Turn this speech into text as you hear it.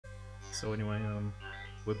So anyway,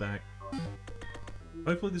 we're back.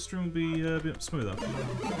 Hopefully the stream will be a bit smoother.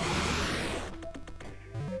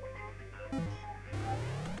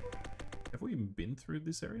 Have we even been through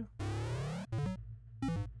this area?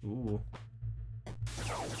 Ooh.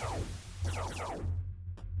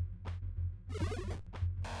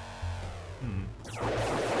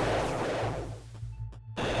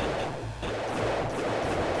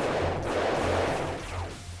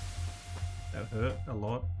 That hurt a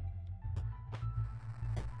lot.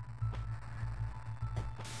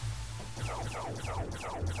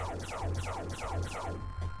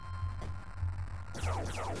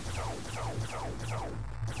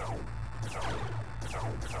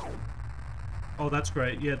 Oh, that's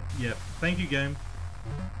great. Yeah, yeah. Thank you, game.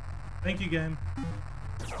 Thank you, game.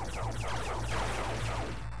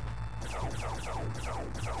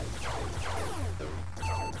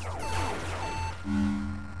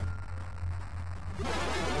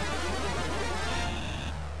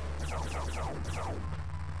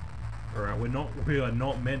 Alright, we are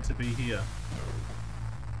not meant to be here.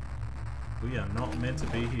 We are not meant to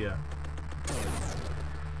be here.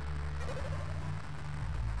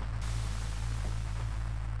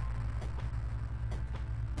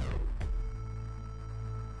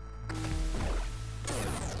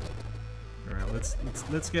 Alright,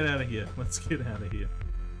 let's get out of here. Let's get out of here.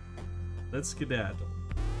 Let's skedaddle.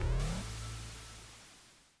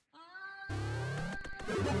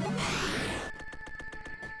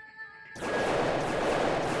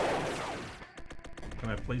 Can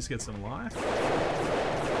I please get some life?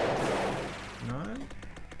 No?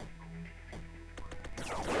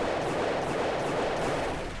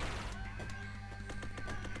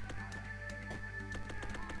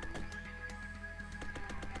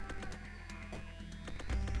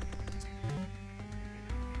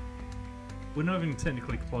 We're not even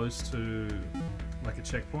technically close to like a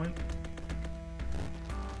checkpoint,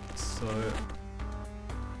 so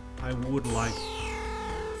I would like,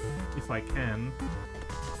 if I can,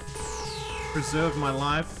 preserve my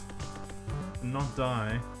life and not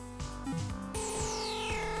die.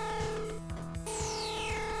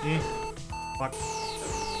 Fuck.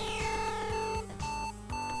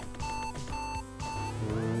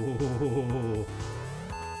 Ooh.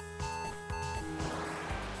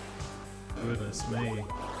 Goodness me.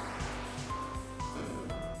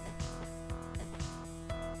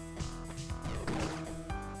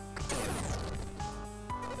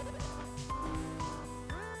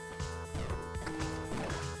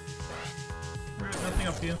 Right, nothing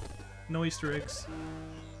up here. No Easter eggs.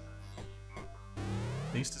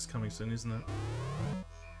 Easter's coming soon, isn't it?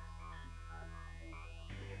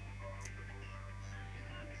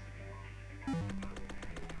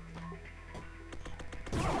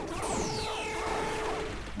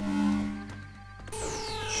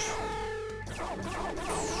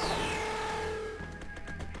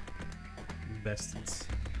 Bastards.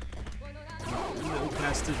 Little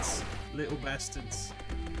bastards. Little bastards.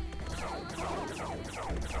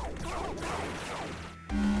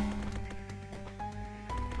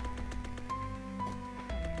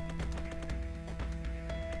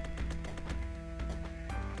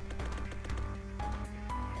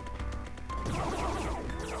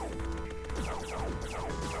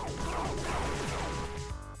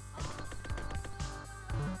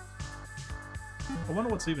 I wonder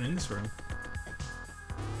what's even in this room.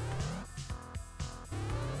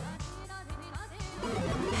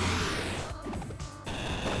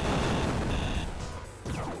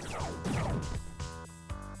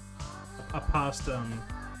 Past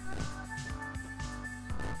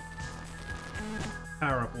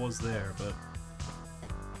power up was there, but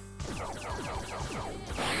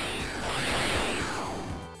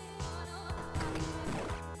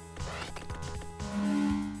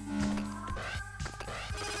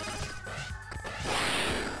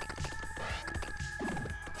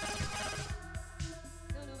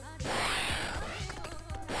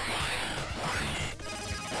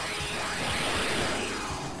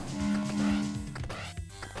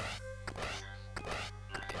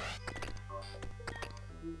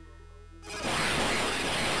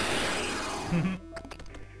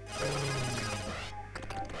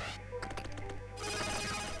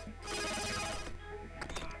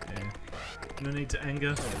no need to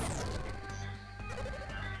anger.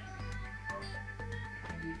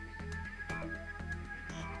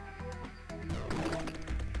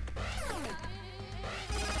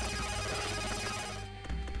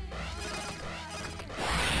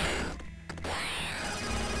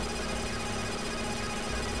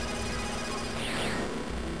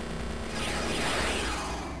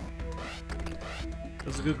 That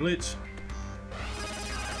was a good glitch.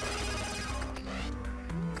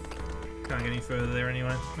 Can't get any further there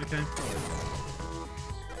anyway. Okay.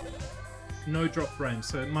 No drop frames,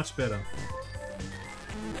 so much better.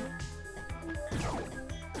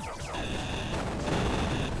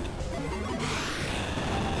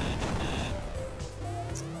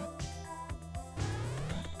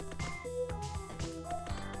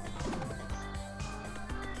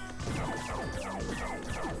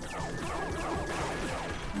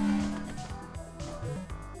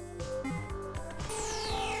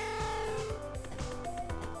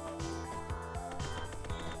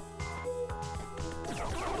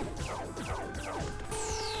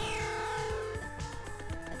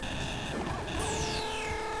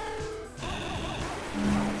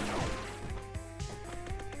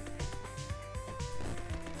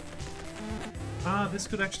 Ah, this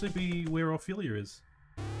could actually be where Ophelia is.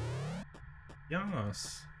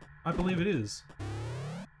 Yes, I believe it is.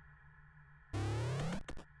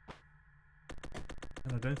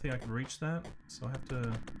 And I don't think I can reach that, so I have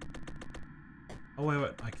to... Oh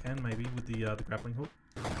wait, I can maybe with the grappling hook.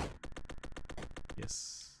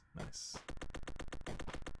 Yes, nice.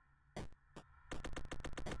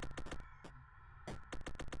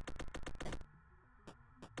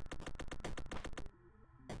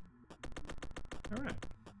 Alright.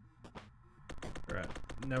 Alright,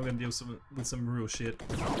 now we're gonna deal with some real shit.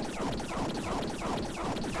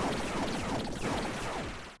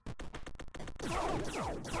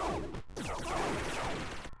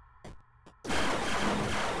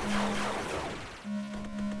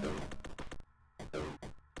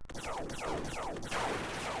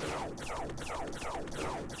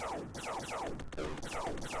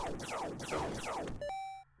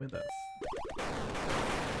 Where the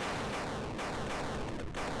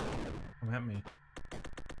Come at me.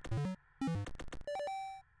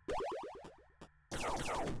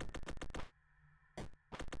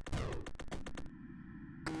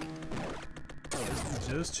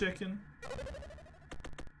 Just checking.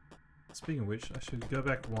 Speaking of which, I should go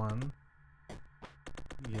back one.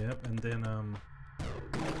 Yep, and then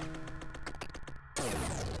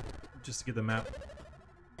just to get the map.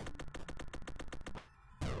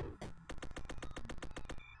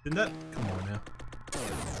 Didn't that? Come on now.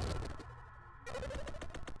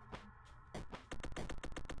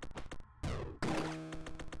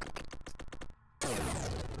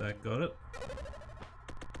 That got it.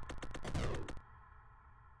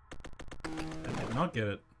 I did not get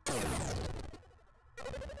it.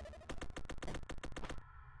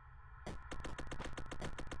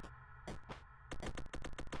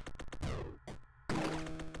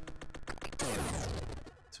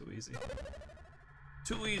 Too easy.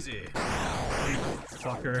 Too easy.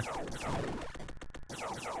 Fucker.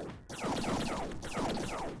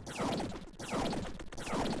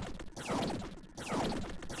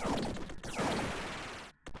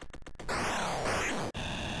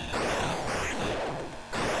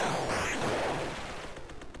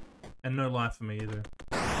 And no life for me either.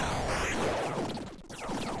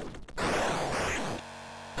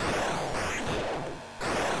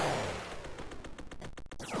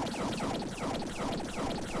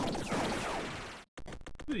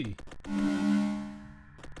 Goody.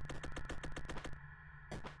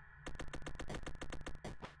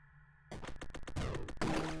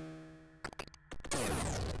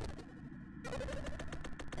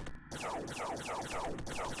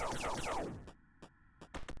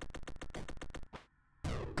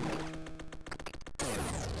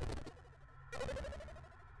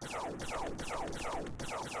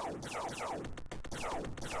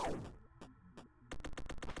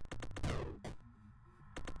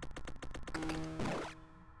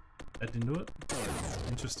 That didn't do it?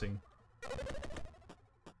 Interesting.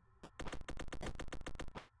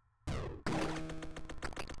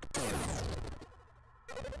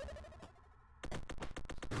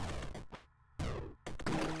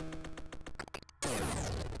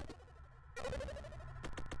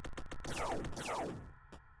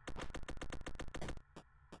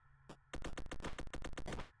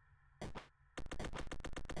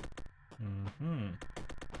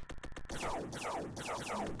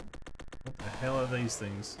 What the hell are these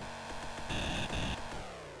things?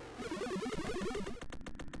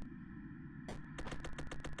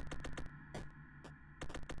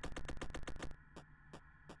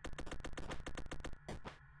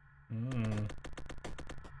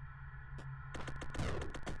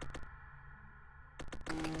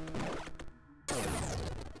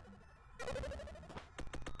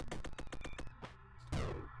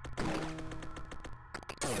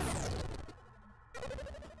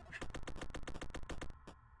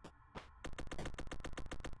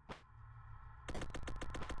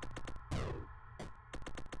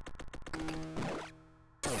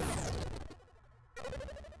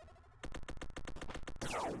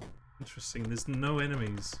 Interesting, there's no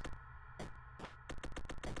enemies.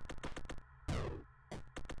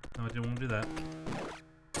 No, I didn't want to do that.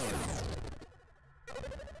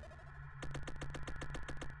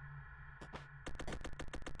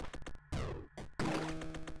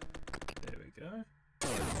 There we go.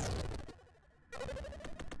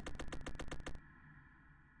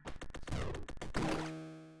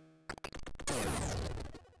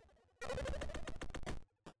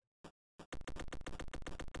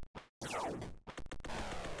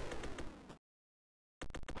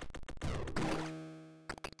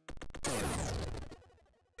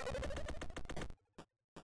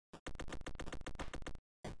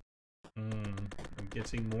 I'm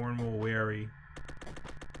getting more and more wary.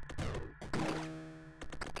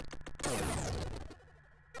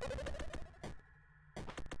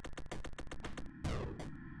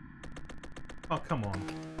 Oh, come on.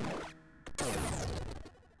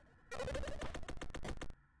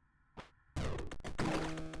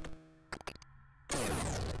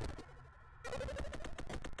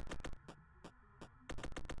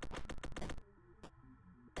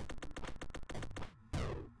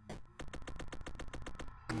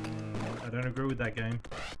 I don't agree with that game.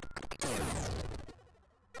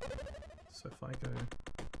 So if I go...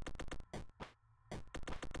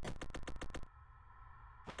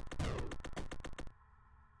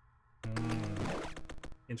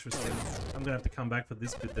 Interesting. I'm gonna have to come back for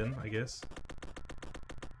this bit then, I guess.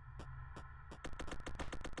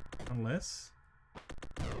 Unless...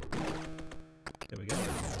 There we go.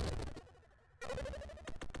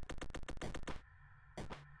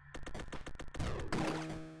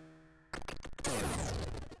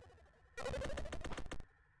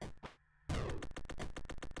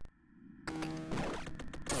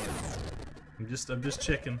 I'm just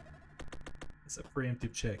checking. It's a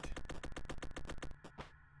preemptive check.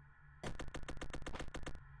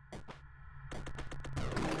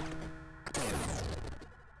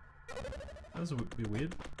 That was a bit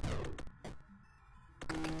weird.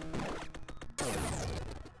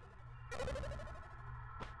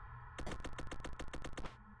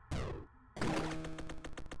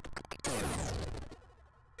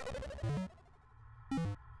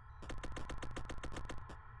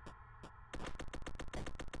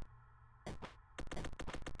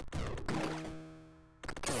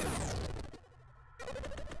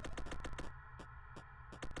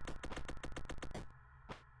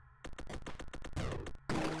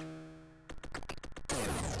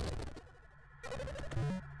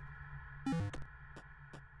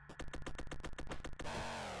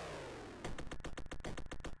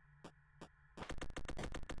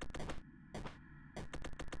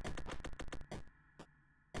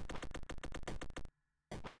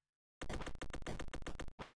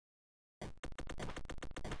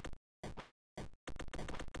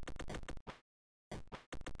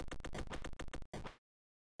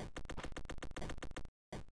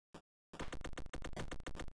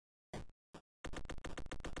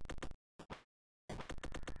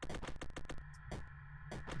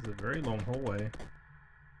 It's a very long hallway.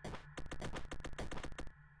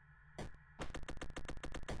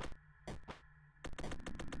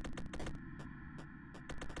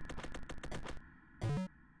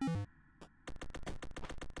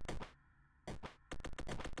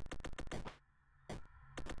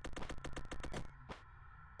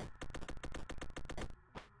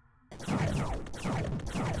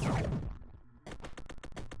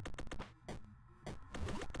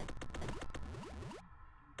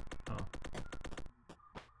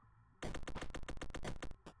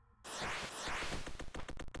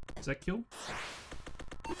 Is that kill?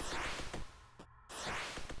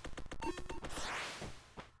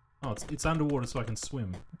 Oh, it's underwater so I can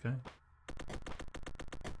swim. Okay.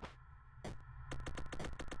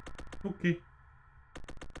 Okay.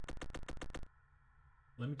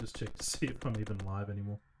 Let me just check to see if I'm even live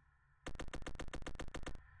anymore.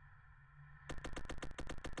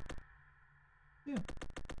 Yeah.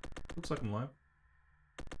 Looks like I'm live.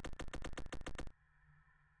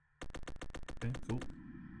 Okay, cool.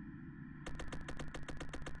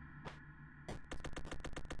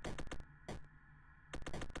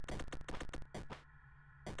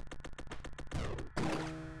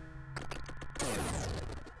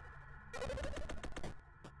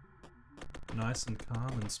 Nice and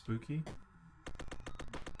calm and spooky.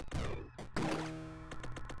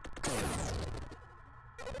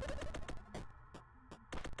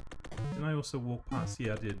 Didn't I also walk past?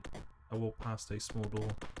 Yeah, I did. I walked past a small door.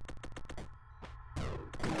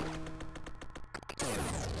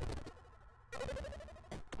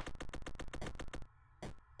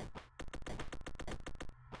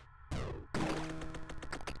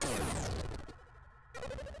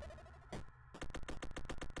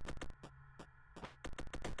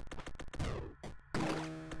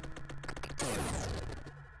 Ooh,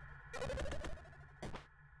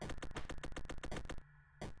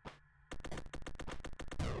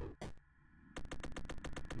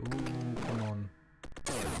 come on.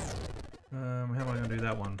 How am I going to do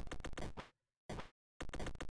that one?